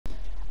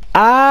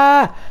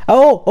Ah!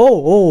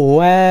 Oh!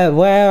 Where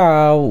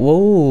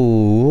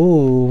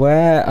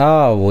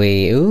are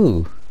we?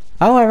 Ooh.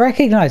 Oh, I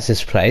recognize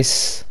this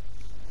place.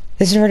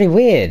 This is really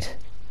weird.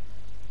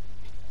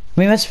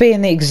 We must be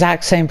in the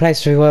exact same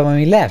place we were when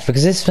we left,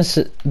 because this must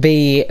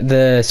be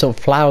the sort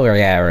of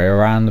flowery area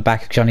around the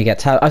back of Johnny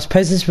Gets House. I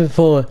suppose this is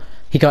before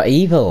he got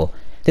evil.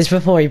 This is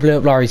before he blew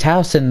up Laurie's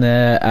house in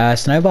the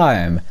snow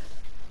biome.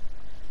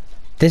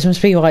 This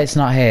must be why it's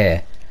not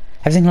here.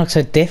 Everything looks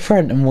so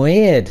different and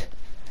weird.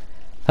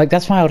 Like,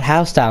 that's my old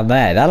house down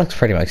there. That looks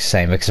pretty much the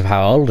same because of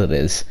how old it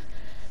is.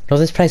 But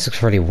this place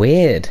looks really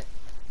weird.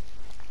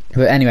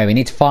 But anyway, we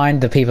need to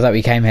find the people that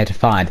we came here to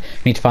find.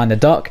 We need to find the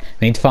doc,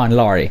 we need to find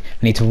Laurie.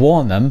 We need to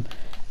warn them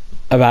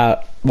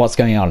about what's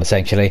going on,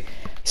 essentially.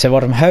 So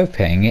what I'm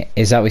hoping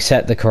is that we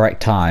set the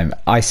correct time.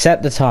 I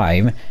set the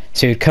time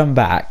so we'd come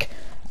back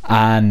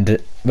and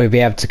we'd be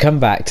able to come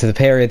back to the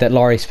period that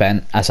Laurie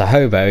spent as a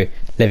hobo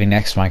living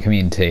next to my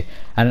community.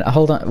 And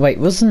hold on, wait,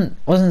 wasn't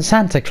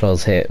Santa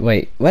Claus here?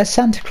 Wait, where's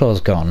Santa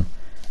Claus gone?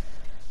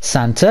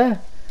 Santa?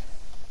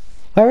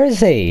 Where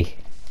is he?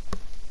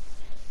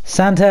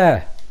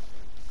 Santa!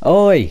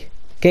 Oi!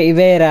 Get your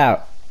beard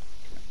out!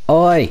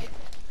 Oi!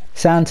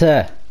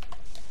 Santa!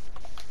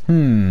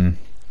 Where's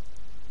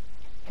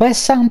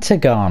Santa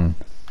gone?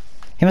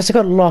 He must have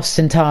got lost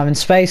in time and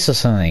space or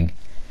something.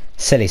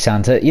 Silly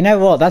Santa. You know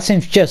what? That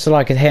seems just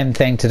like a him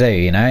thing to do,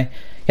 you know?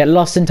 Get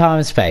lost in time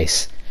and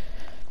space.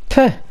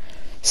 Puh!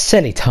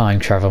 Silly time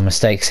travel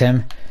mistakes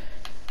him.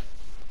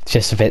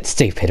 Just a bit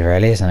stupid,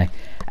 really, isn't he?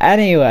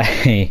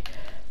 Anyway,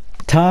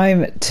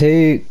 time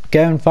to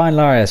go and find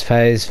Laurie, I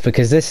suppose,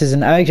 because this is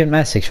an urgent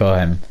message for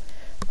him.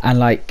 And,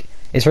 like,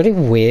 it's really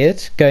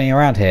weird going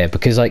around here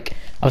because, like,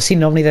 obviously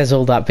normally there's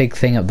all that big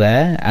thing up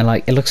there and,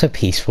 like, it looks so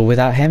peaceful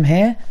without him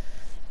here.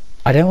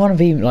 I don't want to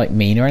be, like,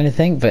 mean or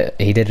anything, but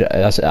he did...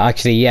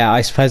 Actually, yeah,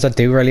 I suppose I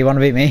do really want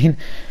to be mean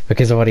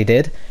because of what he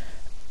did.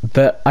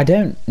 But I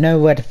don't know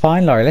where to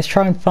find Laurie. Let's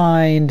try and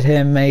find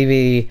him,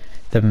 maybe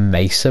the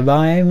Mesa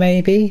biome,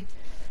 maybe?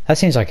 That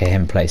seems like a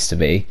him place to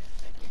be.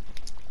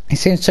 He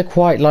seems to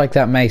quite like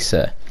that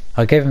mesa.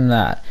 I'll give him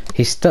that.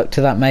 He stuck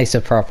to that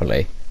mesa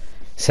properly.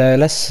 So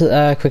let's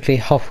quickly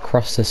hop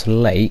across this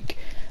lake.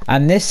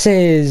 And this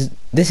is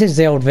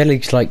the old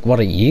village, like what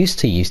it used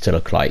to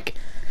look like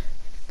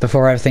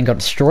before everything got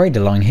destroyed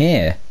along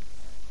here.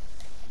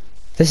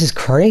 This is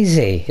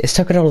crazy. It's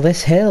stuck at all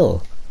this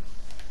hill.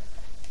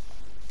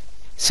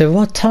 So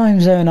what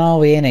time zone are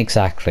we in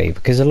exactly?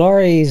 Because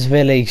Laurie's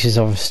village is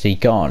obviously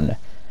gone,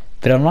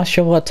 but I'm not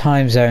sure what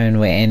time zone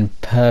we're in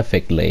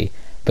perfectly,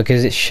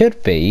 because it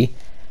should be,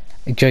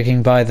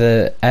 judging by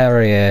the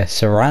area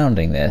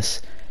surrounding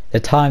this, the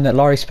time that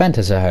Laurie spent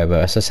as a hobo,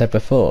 as I said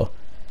before.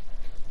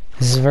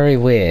 This is very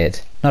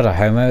weird. Not a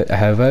homo, a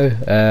hobo,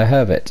 a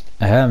hermit.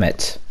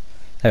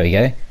 There we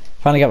go.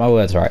 Finally got my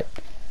words right.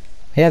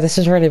 Yeah, this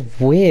is really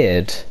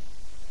weird.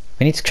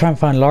 We need to try and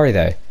find Laurie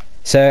though.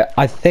 So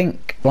I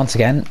think, once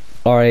again,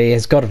 Laurie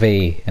has got to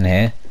be in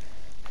here.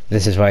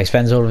 This is where he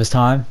spends all of his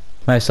time,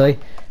 mostly,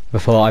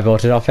 before I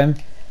bought it off him.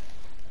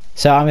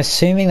 So I'm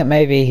assuming that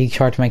maybe he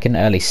tried to make an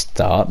early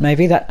start.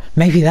 Maybe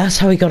that's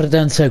how he got it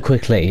done so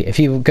quickly. If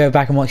you go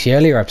back and watch the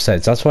earlier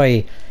episodes, that's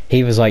why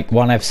he was like,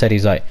 one episode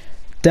he's like,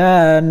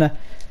 done.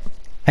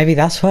 Maybe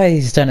that's why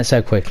he's done it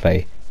so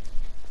quickly.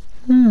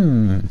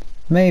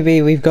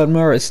 Maybe we've got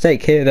more at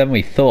stake here than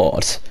we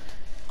thought.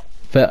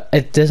 But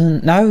it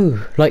doesn't...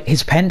 No! Like,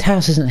 his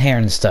penthouse isn't here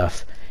and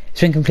stuff.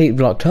 It's been completely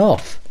blocked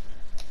off.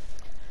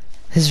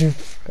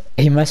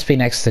 He must be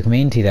next to the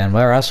community then.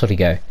 Where else would he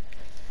go?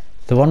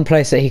 The one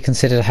place that he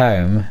considered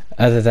home,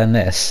 other than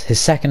this, his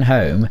second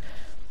home,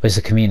 was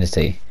the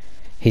community.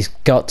 He's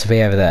got to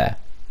be over there.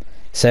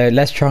 So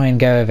let's try and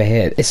go over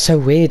here. It's so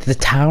weird. The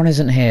town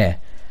isn't here.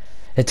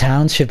 The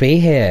town should be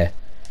here.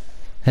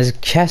 There's a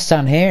chest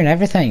down here and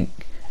everything.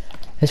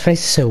 This place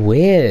is so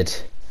weird.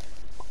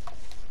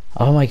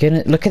 Oh my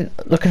goodness, look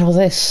at all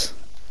this.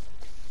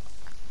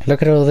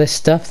 Look at all this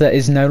stuff that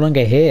is no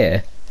longer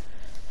here.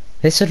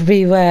 This would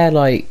be where,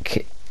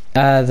 like,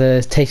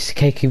 the Tasty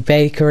Cakey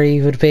Bakery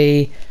would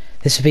be.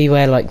 This would be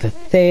where, like, the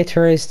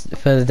theatre is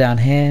further down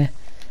here.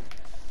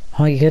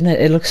 Oh my goodness,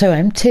 it looks so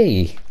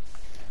empty.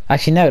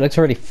 Actually, no, it looks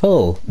really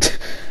full.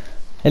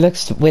 It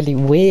looks really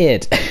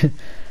weird.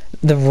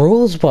 The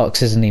rules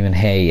box isn't even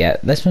here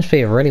yet. This must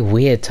be a really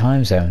weird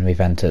time zone we've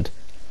entered.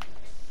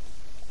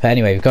 But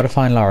anyway, we've got to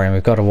find Laurie and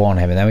we've got to warn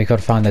him, and then we've got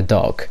to find the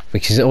doc,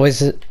 which is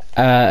always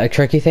a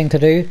tricky thing to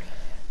do,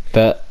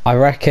 but I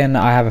reckon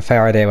I have a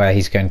fair idea where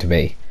he's going to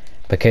be,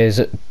 because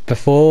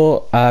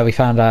before we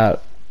found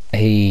out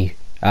he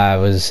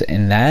was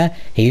in there,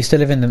 he used to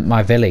live in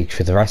my village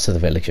with the rest of the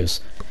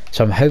villagers,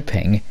 so I'm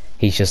hoping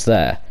he's just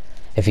there.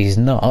 If he's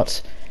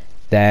not,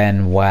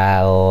 then,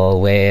 well,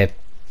 we're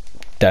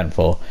done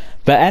for.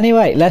 But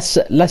anyway, let's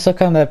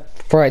look on the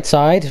bright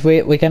side.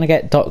 We're gonna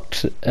get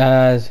Dr.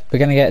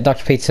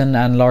 Peterson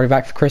and Laurie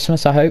back for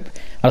Christmas, I hope.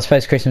 I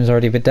suppose Christmas has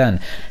already been done.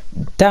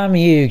 Damn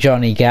you,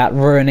 Johnny Gat,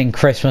 ruining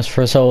Christmas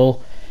for us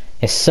all.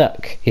 You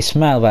suck, you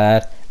smell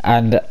bad,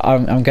 and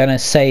I'm gonna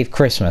save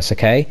Christmas,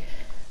 okay?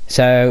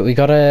 So we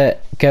gotta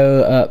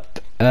go up.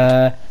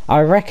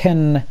 I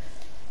reckon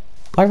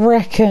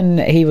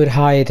he would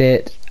hide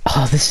it.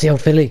 Oh, this is the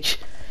old village.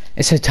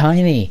 It's so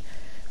tiny.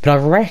 But I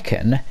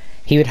reckon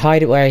he would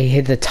hide it where he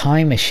hid the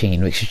time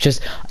machine, which is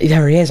just...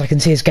 There he is, I can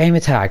see his gamer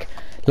tag.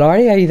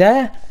 Laurie, are you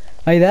there?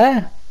 Are you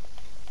there?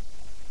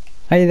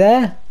 Are you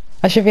there?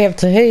 I should be able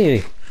to hear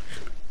you.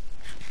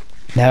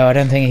 No, I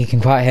don't think he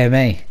can quite hear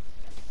me.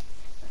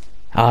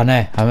 Oh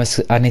no,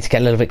 I need to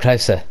get a little bit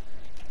closer.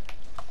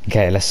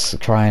 Okay, let's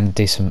try and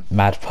do some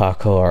mad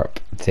parkour up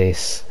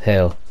this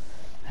hill.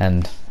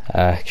 And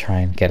try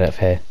and get up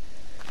here.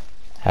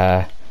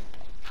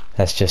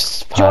 Let's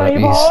just pilot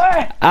these.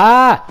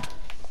 Ah!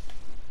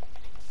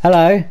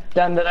 Hello.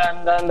 Dun, dun,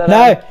 dun, dun, dun,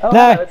 No, oh,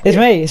 no, it's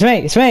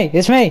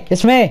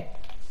me.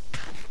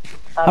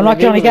 I'm not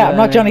Johnny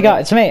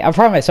Gat, it's me, I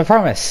promise.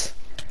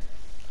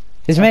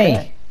 It's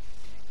me.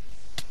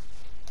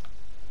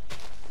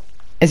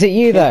 Is it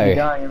you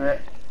though?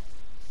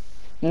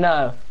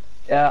 No.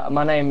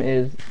 My name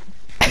is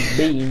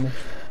Bean.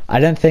 I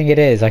don't think it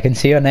is, I can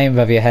see your name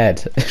above your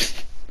head.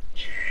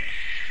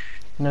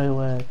 No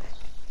words.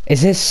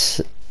 Is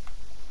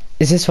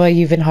this where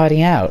you've been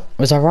hiding out?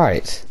 Was I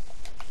right?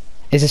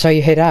 Is this where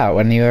you hid out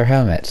when you were a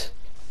hermit?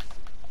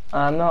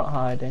 I'm not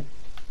hiding.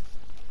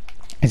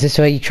 Is this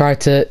where you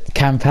tried to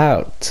camp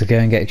out to go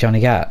and get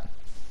Johnny Gat?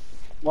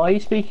 Why are you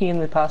speaking in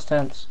the past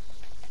tense?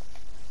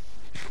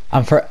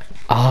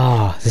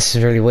 This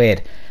is really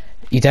weird.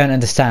 You don't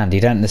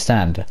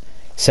understand.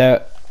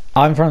 So,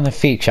 I'm from the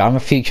future. I'm a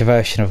future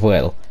version of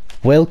Will.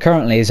 Will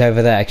currently is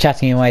over there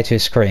chatting away to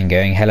his screen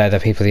going, hello there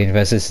people of the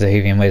universe, this is the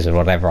Whovian wizard,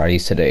 whatever I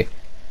used to do.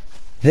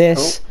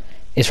 This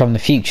is from the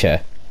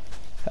future.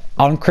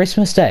 On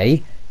Christmas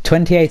Day,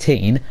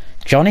 2018,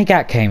 Johnny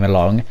Gat came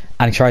along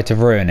and tried to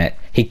ruin it.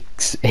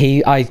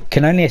 He I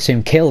can only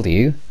assume killed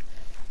you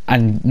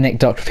and nicked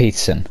Dr.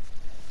 Peterson.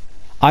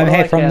 I'm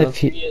here from the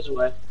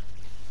future.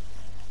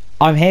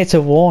 I'm here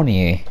to warn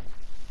you.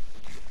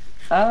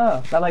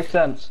 Oh, that makes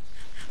sense.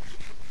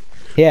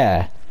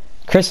 Yeah.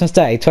 Christmas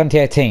Day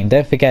 2018,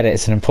 don't forget it,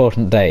 it's an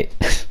important date.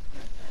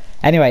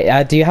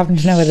 Anyway, do you happen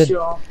to know where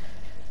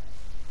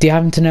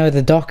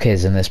the doc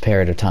is in this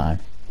period of time?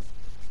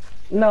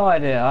 No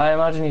idea. I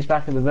imagine he's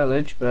back in the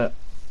village, but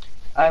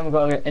I haven't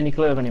got any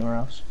clue of anywhere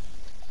else.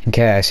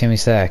 Okay, I assume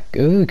he's there.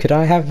 Ooh, could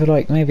I have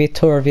like maybe a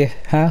tour of your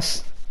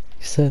house?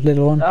 Just a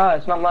little one? Oh,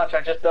 it's not much. I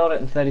just built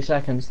it in 30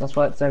 seconds. That's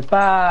why it's so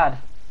bad.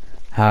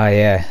 Ah,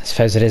 yeah. I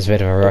suppose it is a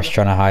bit of a rush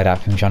trying to hide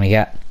out from Johnny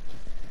Gat.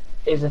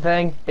 Here's a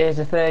thing. Here's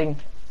a thing.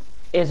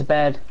 Here's a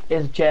bed.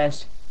 Here's a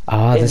chest.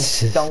 Ah, here's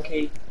this a is...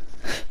 donkey.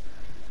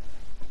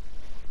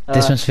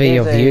 This must be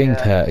your viewing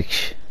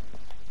perch.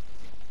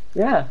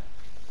 Yeah.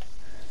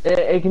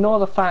 Ignore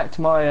the fact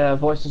my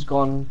voice has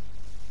gone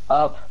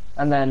up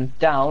and then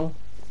down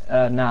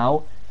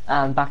now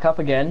and back up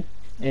again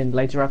in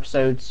later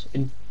episodes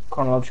in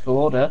chronological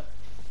order.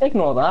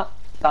 Ignore that.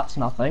 That's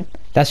nothing.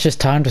 That's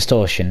just time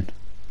distortion.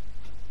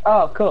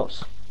 Oh, of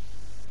course.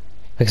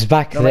 Because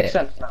back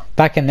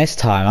in this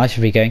time, I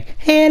should be going,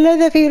 hello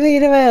there people of the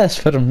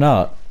universe, but I'm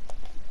not.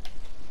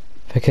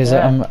 Because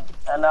And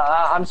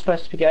I'm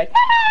supposed to be going,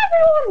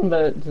 hello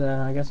everyone, but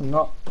I guess I'm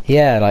not.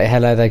 Yeah, like,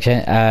 hello there,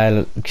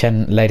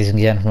 ladies and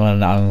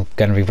gentlemen, I'm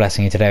going to be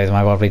blessing you today with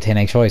my lovely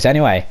teenage voice.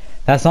 Anyway,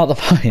 that's not the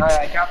point.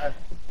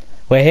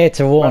 We're here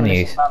to warn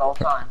you.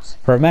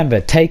 Remember,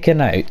 take a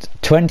note,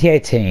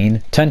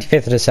 2018, 25th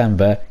of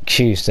December,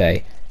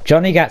 Tuesday.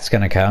 Johnny Gat's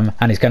going to come,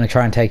 and he's going to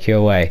try and take you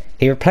away.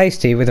 He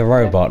replaced you with a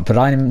robot, but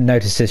I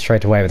noticed this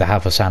straight away with the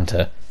help of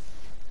Santa.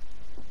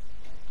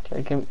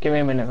 Okay, give me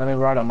a minute, let me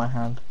write on my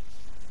hand.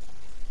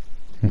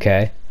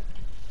 Okay.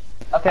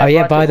 Okay, oh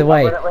yeah, by the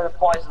way... with a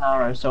poison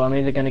arrow, so I'm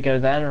either going to go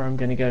then or I'm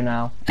going to go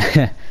now.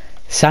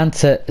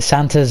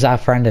 Santa's our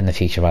friend in the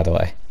future, by the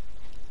way.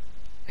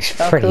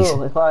 Oh,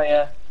 cool.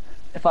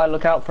 If I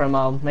look out for him,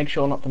 I'll make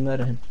sure not to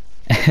murder him.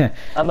 I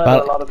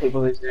murder a lot of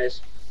people these days.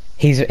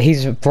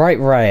 He's bright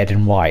red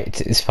and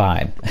white. It's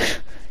fine.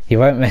 You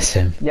won't miss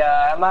him.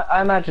 Yeah,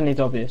 I imagine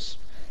he's obvious.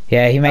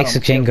 Yeah, he makes a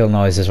jingle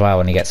noise as well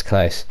when he gets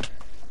close.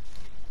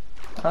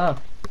 Oh,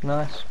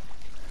 nice.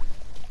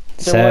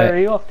 So where are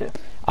you off to?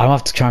 I'm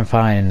off to try and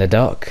find the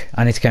doc.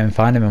 I need to go and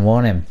find him and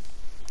warn him.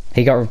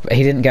 He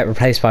didn't get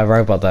replaced by a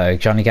robot though.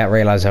 Johnny Gat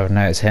realised I would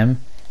know it's him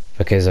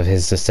because of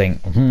his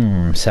distinct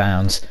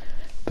sounds.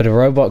 But a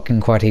robot can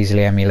quite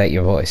easily emulate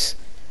your voice.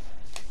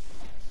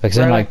 Because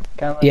unlike,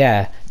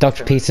 yeah,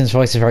 Dr. Peterson's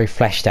voice is very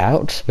fleshed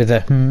out with the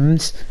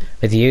hms.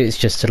 With you, it's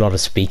just a lot of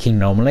speaking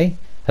normally.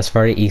 That's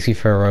very easy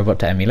for a robot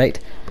to emulate.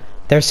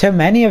 There are so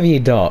many of you,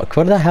 Doc.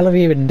 What the hell have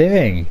you been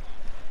doing?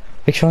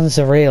 Which one's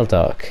the real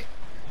Doc?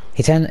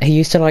 He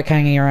used to like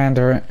hanging around,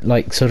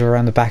 like sort of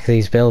around the back of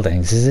these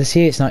buildings. Is this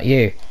you? It's not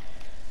you.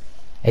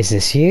 Is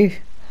this you?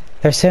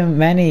 There's so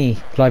many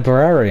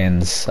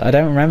librarians. I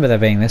don't remember there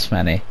being this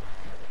many.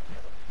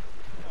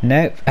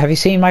 Nope. Have you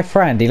seen my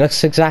friend? He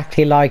looks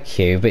exactly like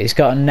you, but he's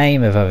got a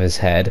name above his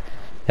head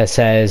that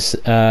says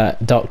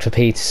Dr.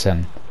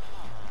 Peterson.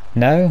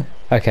 No?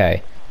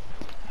 Okay.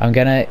 I'm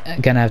gonna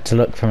have to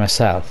look for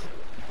myself.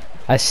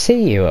 I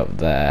see you up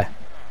there.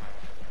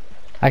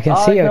 I can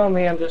Oh, see ignore you.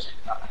 me. I'm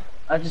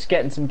just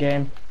getting some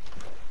game.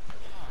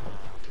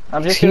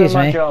 I'm just Excuse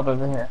doing my me. job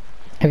over here.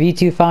 Have you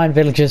two fine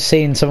villagers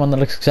seen someone that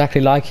looks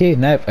exactly like you?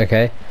 Nope.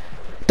 Okay.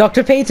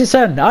 Dr.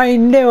 Peterson, I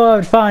knew I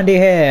would find you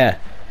here.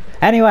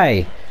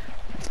 Anyway,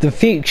 the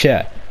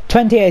future,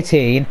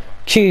 2018,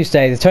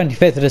 Tuesday, the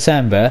 25th of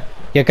December.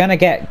 You're gonna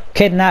get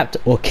kidnapped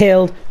or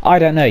killed. I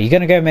don't know. You're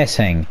gonna go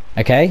missing.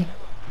 Okay.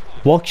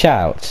 Watch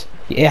out.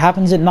 It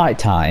happens at night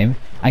time,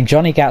 and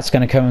Johnny Gat's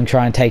going to come and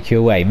try and take you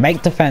away.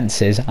 Make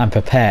defences and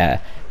prepare,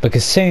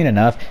 because soon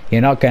enough,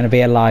 you're not going to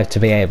be alive to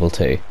be able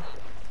to.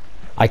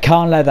 I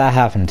can't let that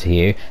happen to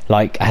you,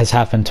 like has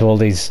happened to all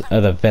these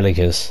other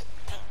villagers.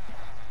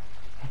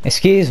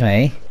 Excuse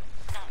me?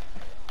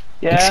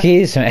 Yeah.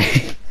 Excuse me?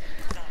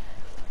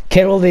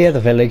 Kill all the other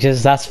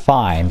villagers, that's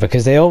fine,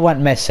 because they all went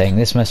missing.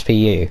 This must be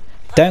you.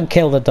 Don't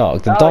kill the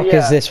dog. The Oh, dog is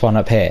yeah. this one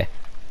up here.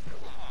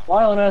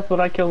 Why on earth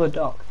would I kill the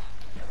dog?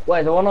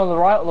 Wait, the one on the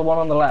right or the one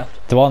on the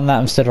left? The one that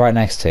I'm stood right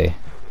next to.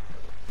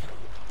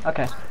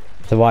 Okay.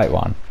 The white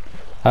one.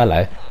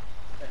 Hello.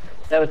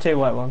 There were two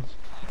white ones.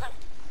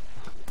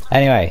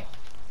 Anyway,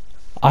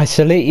 I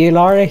salute you,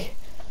 Laurie.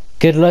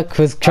 Good luck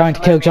with trying to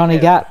kill Johnny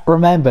Gat.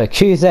 Remember,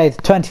 Tuesday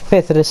the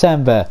 25th of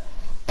December.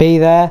 Be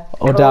there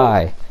or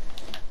die.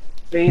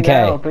 Be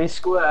there or be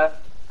square.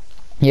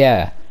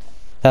 Yeah,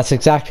 that's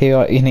exactly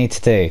what you need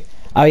to do.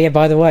 Oh yeah,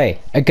 by the way,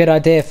 a good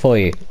idea for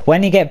you.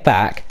 When you get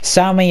back,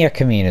 sell me your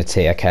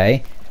community,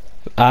 okay?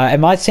 It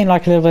might seem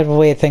like a little bit of a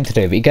weird thing to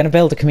do, but you're going to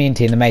build a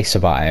community in the Mesa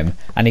biome,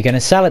 and you're going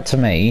to sell it to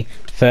me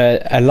for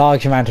a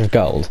large amount of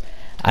gold.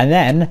 And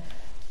then,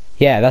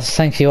 yeah, that's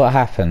essentially what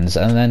happens,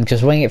 and then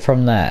just wing it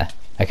from there,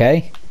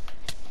 okay?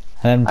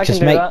 And then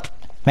just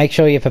make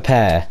sure you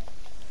prepare.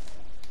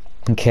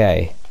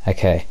 Okay.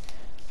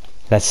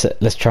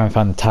 Let's try and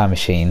find the time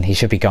machine. He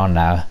should be gone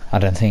now. I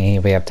don't think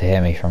he'll be able to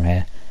hear me from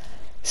here.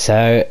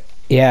 So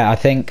yeah, I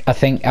think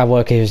our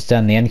work here is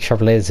done. The only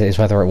trouble is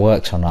whether it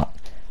works or not.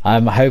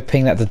 I'm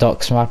hoping that the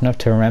doc's smart enough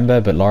to remember,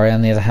 but Laurie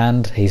on the other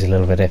hand, he's a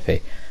little bit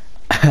iffy.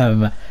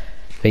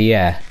 But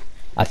yeah,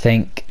 I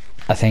think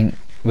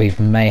we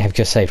may have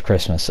just saved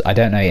Christmas. I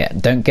don't know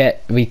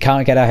yet. We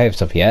can't get our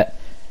hopes up yet,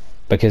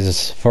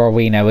 because for all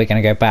we know, we're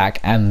going to go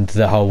back and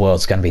the whole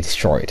world's going to be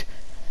destroyed,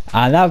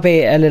 and that would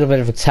be a little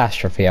bit of a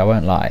catastrophe. I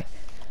won't lie.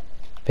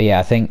 But yeah,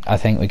 I think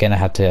we're going to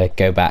have to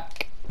go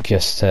back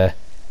just to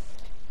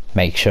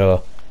make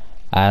sure,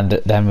 and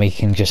then we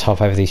can just hop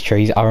over these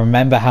trees. I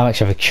remember how much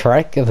of a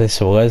trek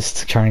this was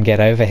to try and get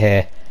over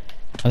here.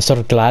 I'm sort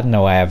of glad in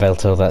a way I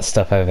built all that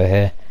stuff over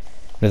here,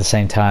 but at the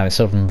same time it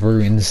sort of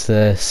ruins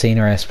the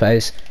scenery, I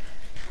suppose.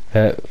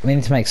 But we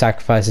need to make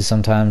sacrifices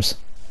sometimes.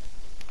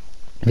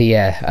 But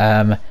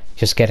yeah,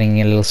 just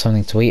getting a little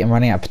something to eat. I'm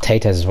running out of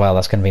potatoes as well.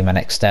 That's going to be my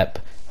next step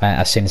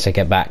as soon as I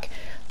get back.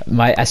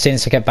 As soon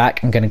as I get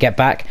back, I'm going to get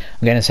back.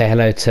 I'm going to say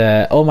hello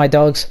to all my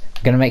dogs.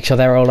 I'm going to make sure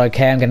they're all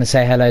okay. I'm going to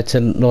say hello to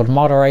Lord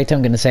Moderator.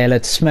 I'm going to say hello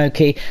to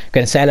Smokey. I'm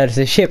going to say hello to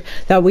the ship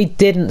that we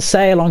didn't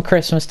sail on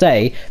Christmas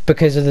Day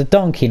because of the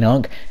donkey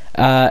nonk,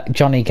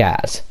 Johnny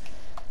Gat.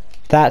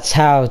 That's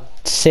how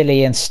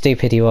silly and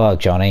stupid you are,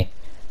 Johnny.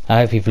 I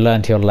hope you've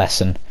learned your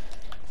lesson.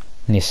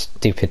 And your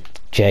stupid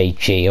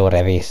JG or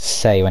whatever you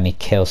say when you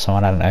kill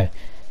someone, I don't know.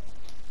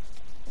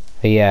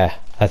 But yeah,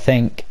 I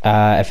think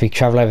if we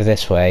travel over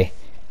this way,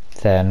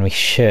 then we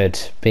should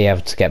be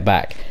able to get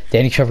back. The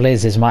only trouble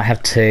is I might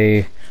have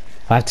to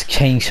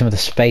change some of the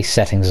space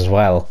settings as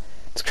well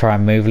to try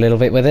and move a little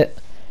bit with it,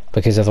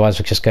 because otherwise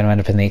we're just going to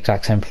end up in the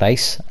exact same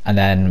place, and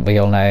then we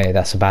all know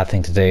that's a bad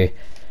thing to do,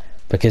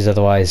 because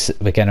otherwise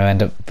we're going to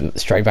end up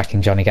straight back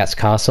in Johnny Gat's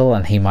castle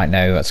and he might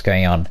know what's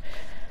going on.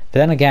 But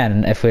then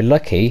again, if we're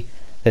lucky,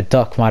 the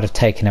doc might have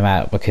taken him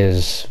out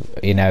because,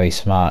 you know, he's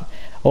smart.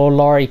 Or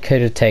Laurie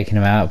could have taken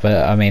him out,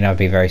 but I mean, I'd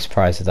be very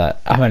surprised at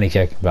that. I'm only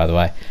joking, by the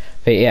way.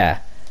 But yeah,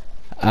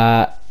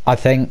 I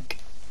think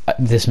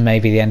this may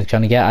be the end of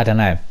Johnny Gat. I don't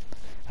know.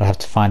 I'll have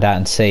to find out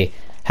and see.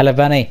 Hello,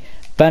 Bunny.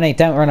 Bunny,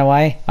 don't run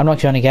away. I'm not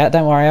Johnny Gat.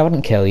 Don't worry, I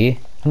wouldn't kill you.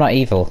 I'm not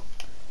evil.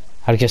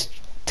 I'll just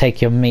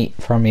take your meat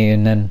from you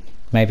and then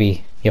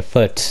maybe your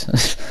foot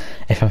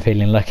if I'm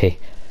feeling lucky.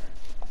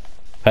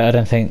 But I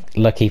don't think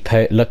luck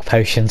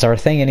potions are a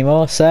thing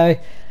anymore, so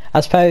I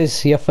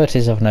suppose your foot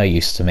is of no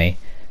use to me.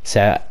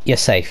 So you're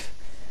safe.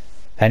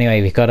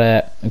 Anyway, we've got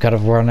to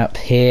run up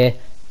here,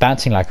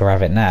 bouncing like a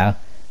rabbit now.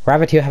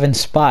 Rabbit, you have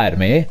inspired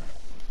me.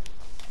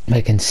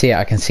 I can see it.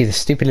 I can see the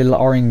stupid little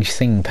orange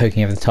thing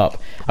poking over the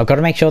top. I've got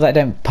to make sure that I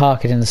don't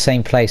park it in the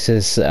same place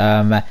as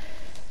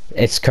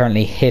it's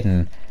currently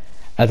hidden.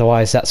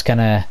 Otherwise, that's going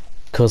to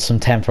cause some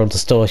temporal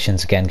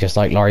distortions again, just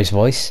like Laurie's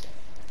voice.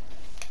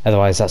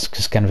 Otherwise, that's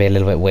just going to be a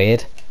little bit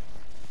weird.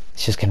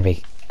 It's just going to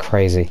be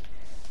crazy.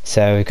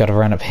 So we've got to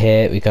run up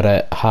here. We've got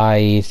to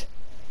hide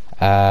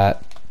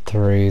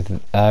through.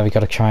 We've got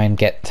to try and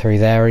get through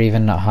there, or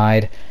even not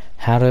hide.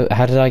 How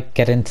did I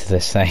get into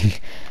this thing?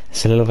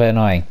 It's a little bit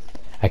annoying.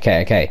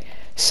 Okay.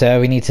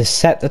 So we need to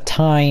set the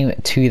time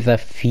to the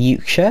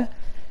future.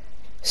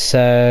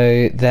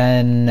 So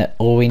then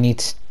all we need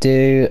to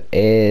do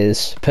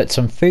is put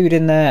some food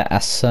in there,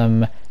 add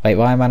some... Wait,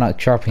 why am I not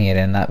dropping it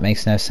in? That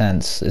makes no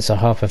sense. It's a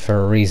hopper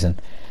for a reason.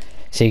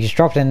 So you just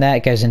drop it in there,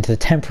 it goes into the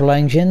temporal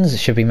engines. It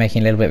should be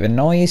making a little bit of a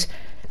noise.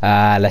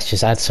 Let's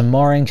just add some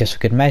mooring just for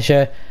good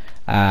measure.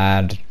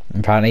 And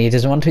apparently he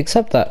doesn't want to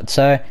accept that.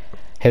 So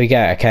here we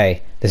go.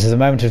 Okay, this is the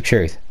moment of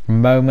truth.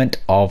 Moment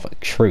of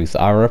truth.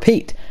 I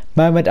repeat,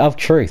 moment of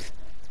truth.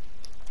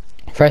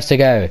 First to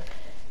go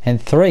in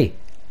 3,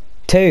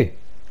 2,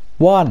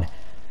 1.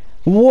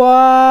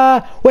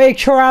 Whoa! We're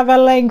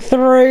traveling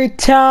through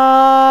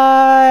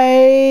time.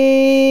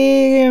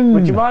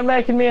 Would you mind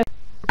making me a...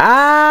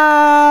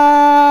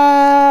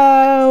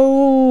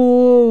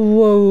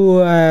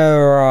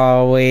 Where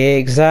are we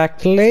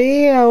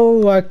exactly?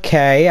 Oh,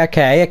 okay. I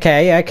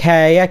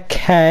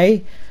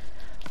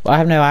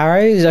have no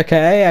arrows.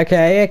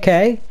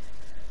 Okay.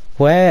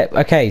 Where?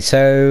 Okay,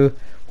 so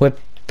we're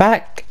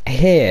back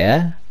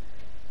here.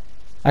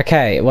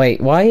 Okay,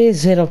 wait, why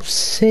is it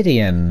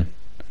obsidian?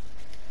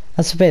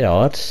 That's a bit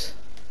odd.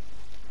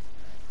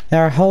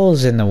 There are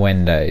holes in the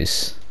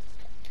windows.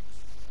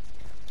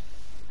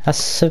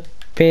 That's a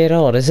bit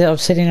odd. Is it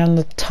obsidian on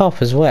the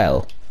top as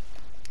well?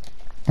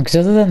 Because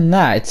other than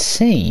that, it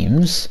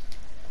seems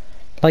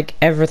like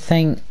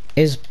everything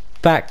is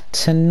back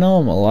to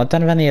normal. I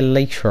don't have any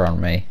elytra on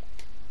me.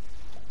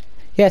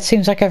 Yeah, it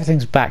seems like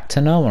everything's back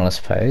to normal, I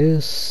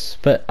suppose.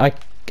 But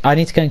I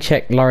need to go and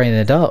check Laurie in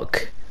the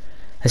dock.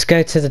 Let's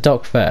go to the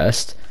dock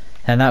first,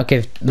 and that'll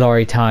give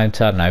Laurie time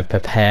to, I don't know,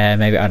 prepare,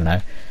 maybe, I don't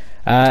know.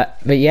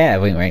 But yeah,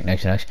 wink, no.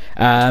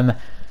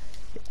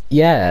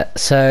 Yeah,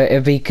 so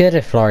it'd be good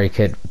if Laurie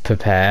could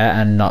prepare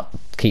and not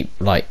keep,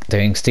 like,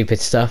 doing stupid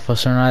stuff or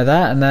something like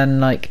that, and then,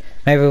 like,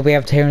 maybe we'll be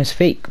able to hear him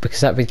speak, because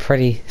that'd be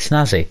pretty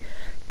snazzy.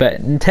 But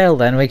until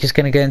then, we're just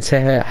going to go and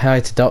say hi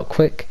to Doc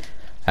quick,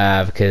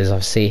 because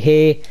obviously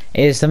he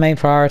is the main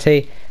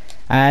priority,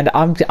 and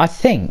I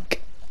think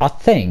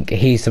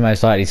he's the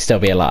most likely to still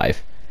be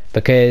alive.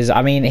 Because,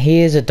 I mean,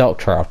 he is a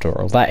doctor after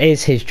all. That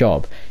is his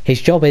job.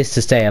 His job is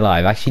to stay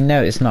alive. Actually,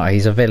 no, it's not.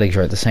 He's a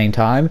villager at the same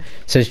time.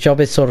 So his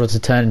job is sort of to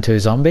turn into a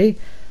zombie.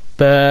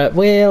 But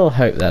we'll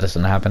hope that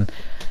doesn't happen.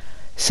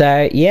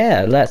 So,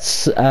 yeah,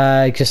 let's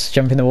just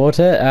jump in the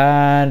water.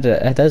 And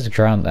there's a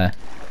drown there.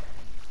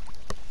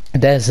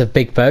 There's a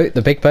big boat.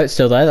 The big boat's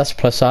still there. That's a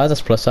plus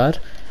side.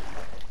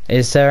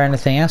 Is there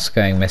anything else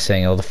going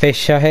missing? All the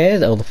fish are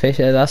here. All the fish,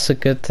 that's a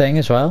good thing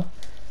as well.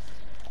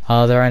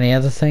 Are there any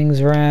other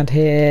things around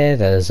here?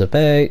 There's a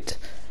boat.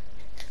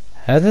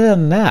 Other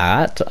than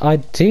that, I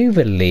do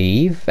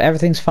believe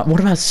everything's fine. What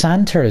about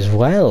Santa as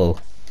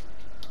well?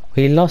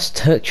 We lost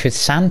touch with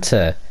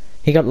Santa.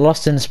 He got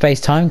lost in the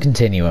space-time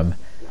continuum.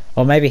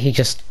 Or maybe he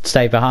just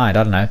stayed behind,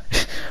 I don't know.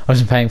 I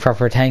wasn't paying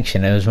proper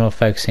attention, it was more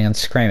focusing on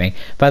screaming.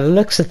 By the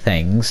looks of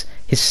things,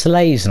 his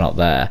sleigh's not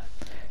there.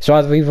 So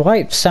either we've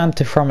wiped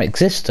Santa from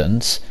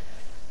existence,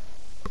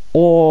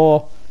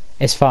 or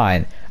it's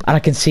fine. And I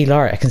can see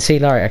Laurie.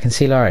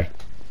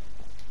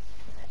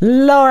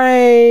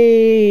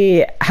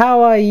 Laurie!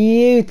 How are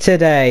you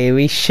today?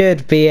 We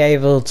should be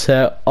able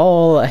to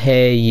all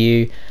hear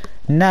you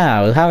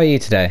now. How are you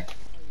today?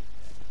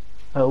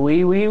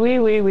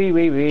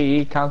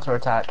 We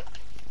counterattack.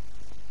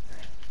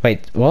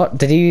 Wait,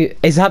 what?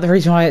 Is that the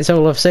reason why it's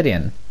all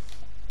obsidian?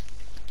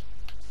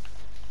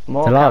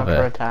 More the lava?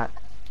 counterattack.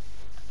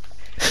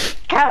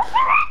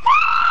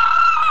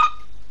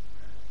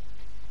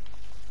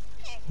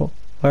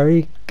 Where are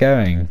you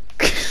going?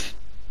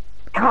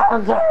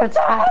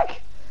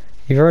 Counterattack!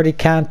 You've already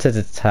countered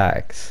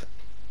attacks.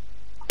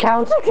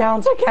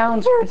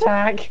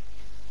 Counterattack!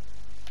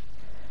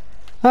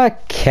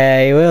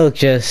 Okay, we'll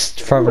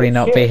just probably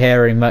not be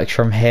hearing much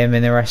from him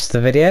in the rest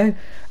of the video.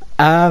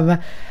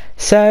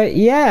 So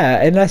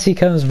yeah, unless he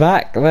comes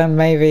back, then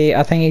maybe,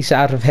 I think he's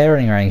out of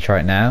hearing range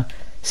right now.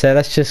 So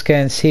let's just go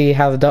and see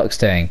how the doc's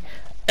doing.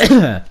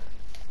 Time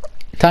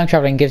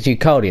traveling gives you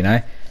cold, you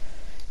know.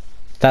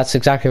 That's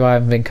exactly why I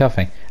haven't been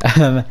coughing.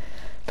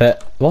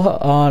 But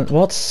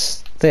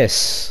what's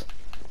this?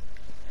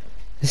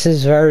 This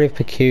is very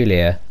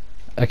peculiar.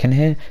 I can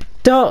hear...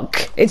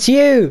 Doc! It's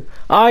you!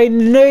 I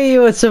knew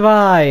you would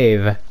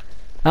survive!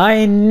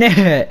 I knew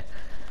it!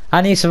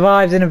 And he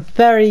survived in a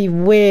very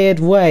weird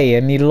way,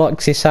 and he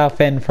locks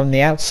himself in from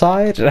the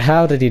outside.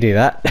 How did he do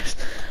that?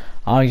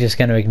 I'm just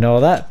going to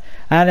ignore that.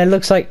 And it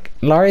looks like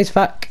Laurie's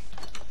back.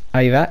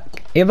 Are you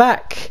back? You're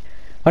back!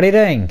 What are you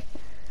doing?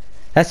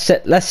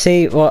 Let's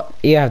see what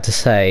you have to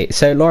say.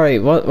 So Laurie,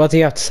 what do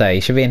you have to say?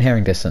 You should be in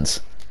hearing distance.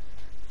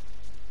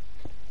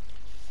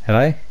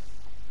 Hello?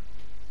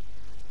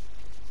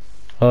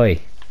 Oi.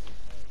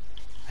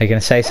 Are you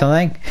gonna say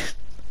something?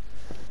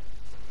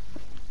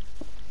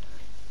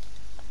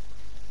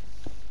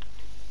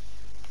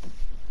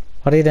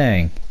 What are you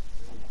doing?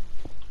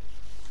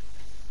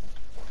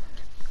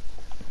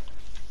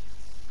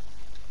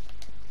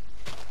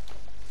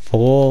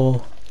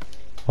 For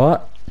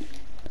what?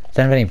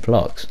 Don't have any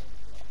blocks.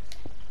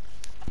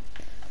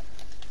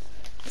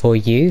 For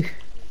you?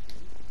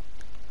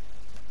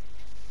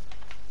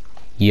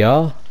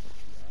 Yeah?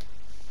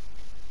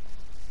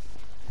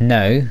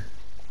 No.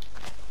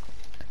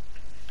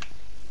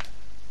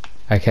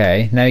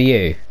 Okay, no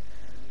you.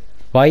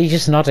 Why are you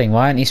just nodding?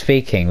 Why aren't you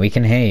speaking? We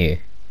can hear you.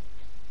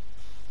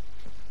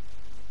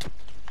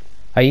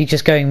 Are you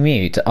just going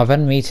mute? I've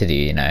unmuted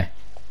you, you know.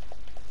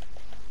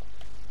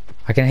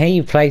 I can hear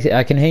you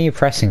I can hear you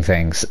pressing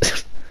things.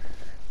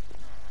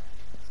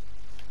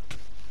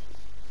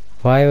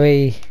 Why are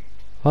we...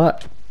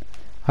 What?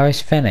 Why are we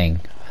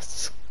spinning?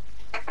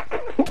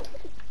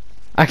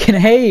 I can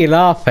hear you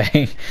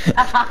laughing.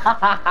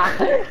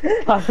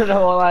 I don't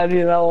know what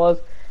idea that was.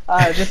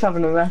 Just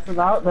having a mess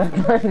about,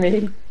 that's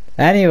me.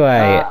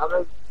 Anyway,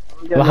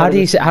 well, how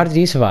did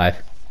you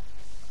survive?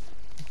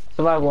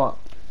 Survive what?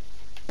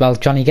 Well,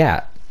 Johnny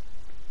Gat.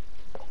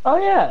 Oh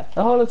yeah,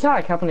 the whole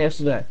attack happened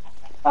yesterday.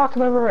 Oh,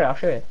 come over here, I'll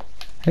show you.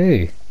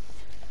 Who?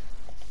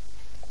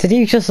 Did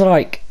you just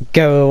like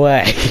go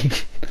away?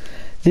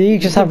 Did you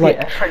just have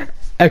like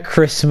a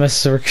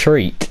Christmas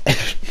retreat?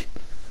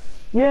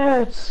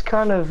 Yeah, it's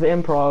kind of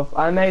improv.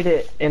 I made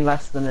it in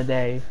less than a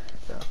day.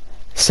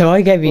 So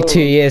I gave you 2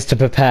 years to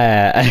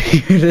prepare, and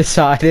you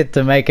decided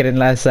to make it in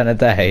less than a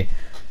day.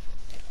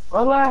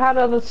 Well, I had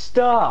other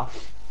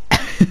stuff.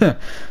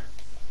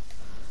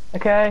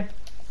 Okay.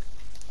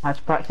 I had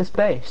to practice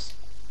bass.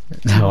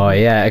 Oh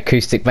yeah,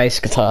 acoustic bass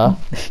guitar.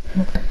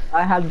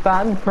 I had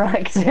band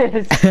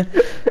practice.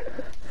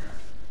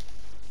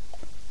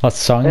 What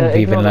song have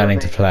you been learning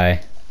to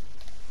play?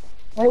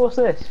 Hey, what's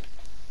this?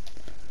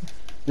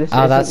 This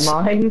isn't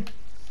mine.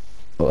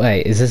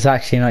 Wait, is this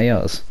actually not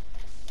yours?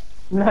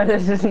 No,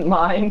 this isn't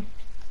mine.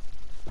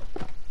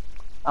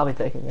 I'll be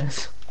taking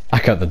this. I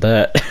got the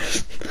dirt.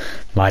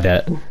 My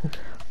dirt.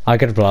 I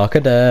got a block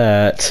of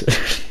dirt.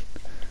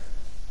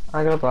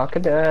 I got a block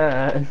of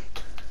dirt.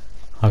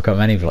 I've got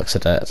many blocks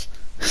of dirt.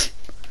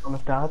 I'm a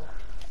dad.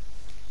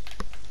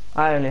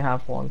 I only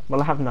have one.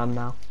 Well, I have none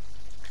now.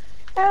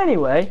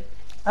 Anyway,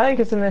 I think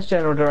it's in this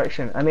general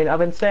direction. I mean, I've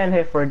been staying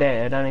here for a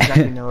day. I don't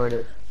exactly know where it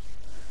is.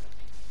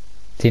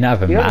 Do you not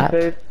have a map?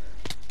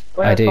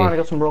 Well, I do. Fine, I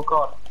got some raw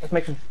cod. Let's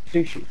make some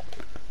sushi.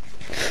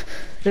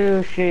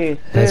 Sushi.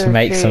 Let's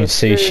make some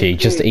sushi.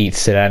 Just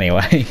eats it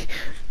anyway.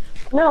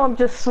 No, I'm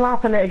just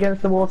slapping it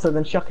against the water,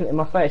 then chucking it in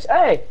my face.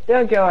 Hey,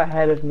 don't go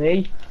ahead of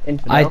me,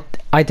 infidel.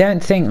 I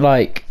don't think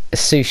like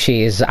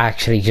sushi is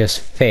actually just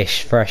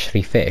fish,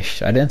 freshly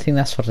fished. I don't think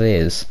that's what it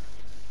is.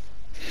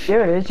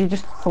 Here it is. You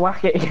just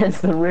thwack it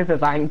against the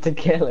riverbank to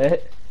kill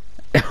it.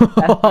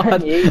 What?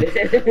 And you eat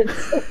it.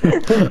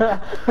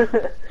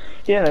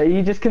 You know,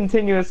 you just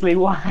continuously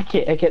whack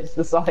it against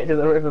the side of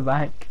the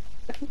riverbank.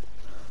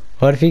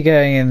 What if you're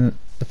going in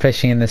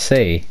fishing in the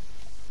sea?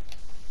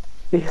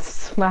 You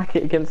smack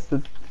it against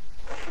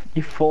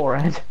your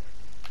forehead.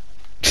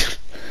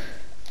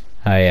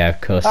 Oh yeah, of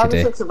course you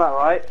This do. looks about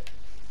right.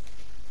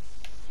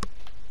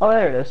 Oh,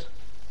 there it is.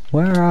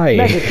 Where are you?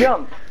 Mega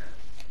jump!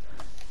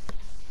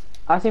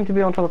 I seem to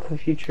be on top of a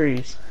few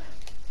trees.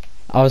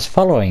 I was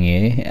following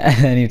you,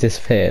 and then you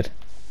disappeared.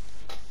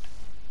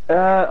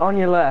 On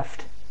your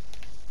left.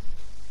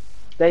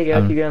 There you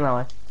go, keep going that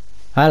way.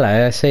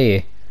 Hello, I see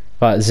you.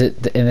 What, is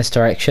it in this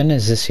direction?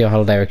 Is this your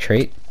holiday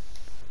retreat?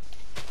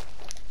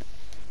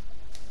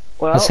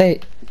 Well, I'll say...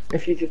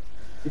 if you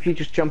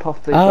just jump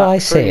off the... Oh, I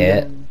see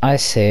it. Then... I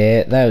see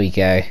it. There we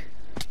go.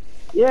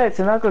 Yeah, it's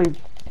an ugly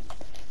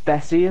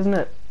Bessie, isn't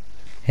it?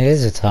 It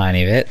is a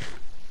tiny bit.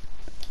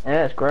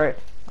 Yeah, it's great.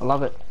 I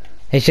love it.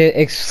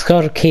 It's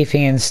sort of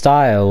keeping in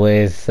style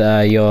with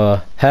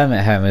your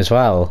hermit home as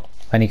well.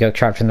 When you got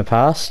trapped in the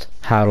past,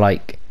 how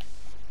like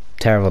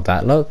terrible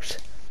that looked.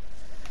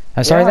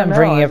 I'm sorry that I'm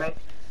bringing up.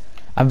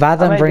 I'm bad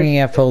that I'm bringing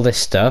up all this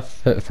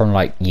stuff from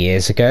like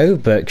years ago,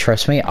 but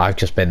trust me, I've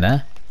just been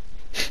there.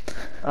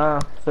 Oh,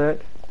 sick.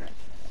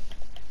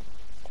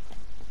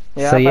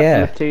 Yeah, so I've yeah,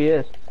 lived 2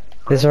 years.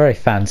 This is very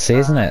fancy,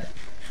 isn't it?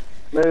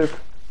 Move.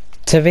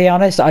 To be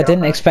honest, I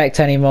didn't expect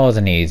any more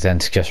than you than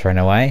to just run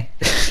away.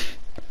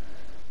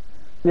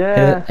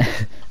 Yeah.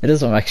 It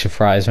doesn't actually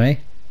surprise me.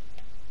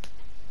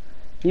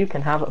 You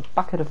can have a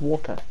bucket of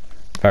water.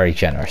 Very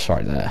generous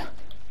right there.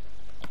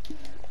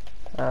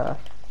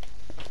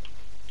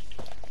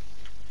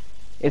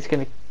 It's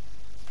gonna...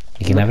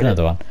 You can have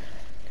another one.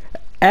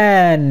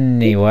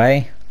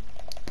 Anyway,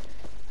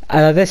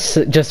 this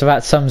just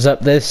about sums up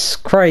this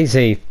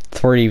crazy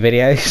 3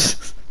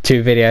 videos.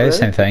 2 videos, Really?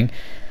 same thing.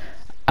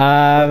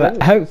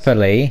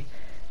 Hopefully,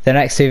 the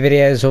next 2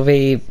 videos will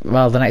be,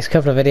 well, the next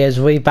couple of videos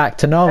will be back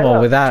to normal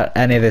without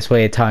any of this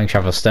weird time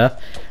travel stuff.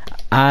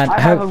 And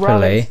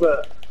hopefully,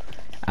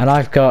 and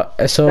I've got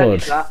a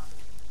sword. That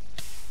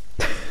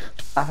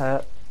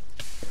hurt.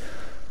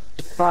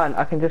 It's fine,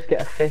 I can just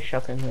get a fish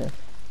up in here.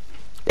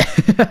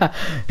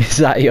 Is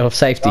that your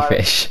safety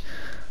fish?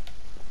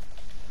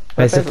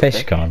 Where's the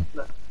fish gone?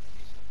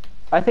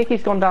 I think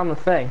he's gone down the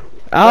thing.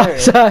 Oh,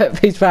 so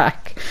he's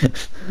back.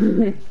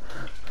 Wait,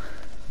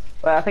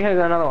 I think I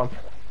got another one.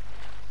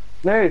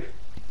 Move!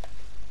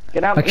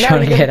 Get out! I'm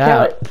trying to get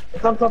out.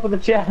 It's on top of the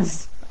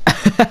chest.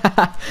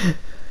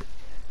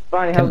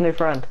 Fine, he has a new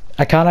friend.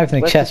 I can't open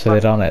the chest with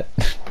it on it.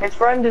 His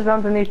friend is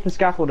underneath the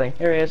scaffolding.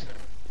 Here he is.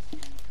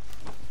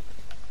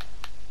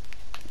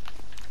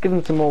 give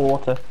him some more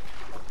water.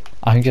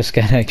 I'm just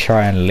gonna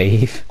try and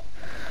leave.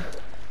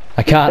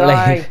 I can't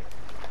Die. leave.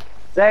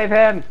 Save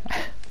him!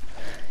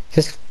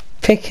 Just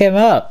pick him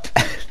up.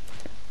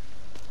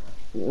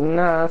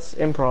 No, that's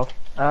improv.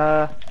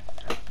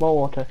 More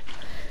water.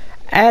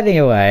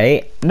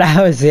 Anyway,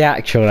 that was the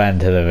actual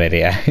end of the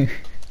video.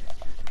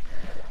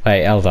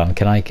 Wait, hold on.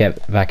 Can I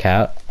get back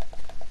out?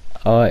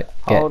 Oh, get.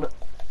 Hold.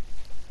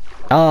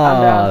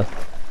 Oh, down.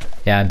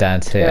 yeah, I'm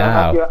down too.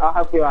 Yeah, Ow. I'll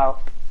help you out.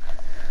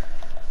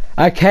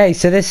 Okay,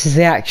 so this is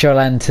the actual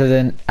end to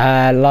the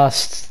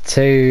last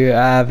two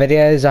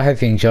videos. I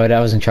hope you enjoyed it. I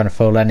wasn't trying to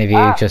fool any of you.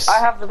 I It's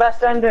have the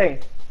best ending.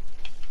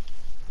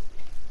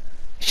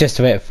 just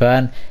a bit of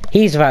fun.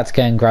 He's about to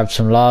go and grab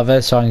some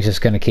lava, so I'm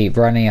just going to keep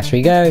running as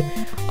we go.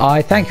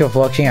 I thank you all for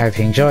watching. I hope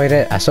you enjoyed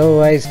it. As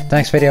always, the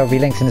next video will be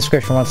linked in the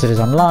description once it is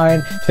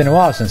online. It's been a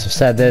while since I've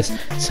said this,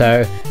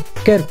 so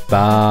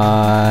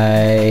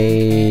goodbye.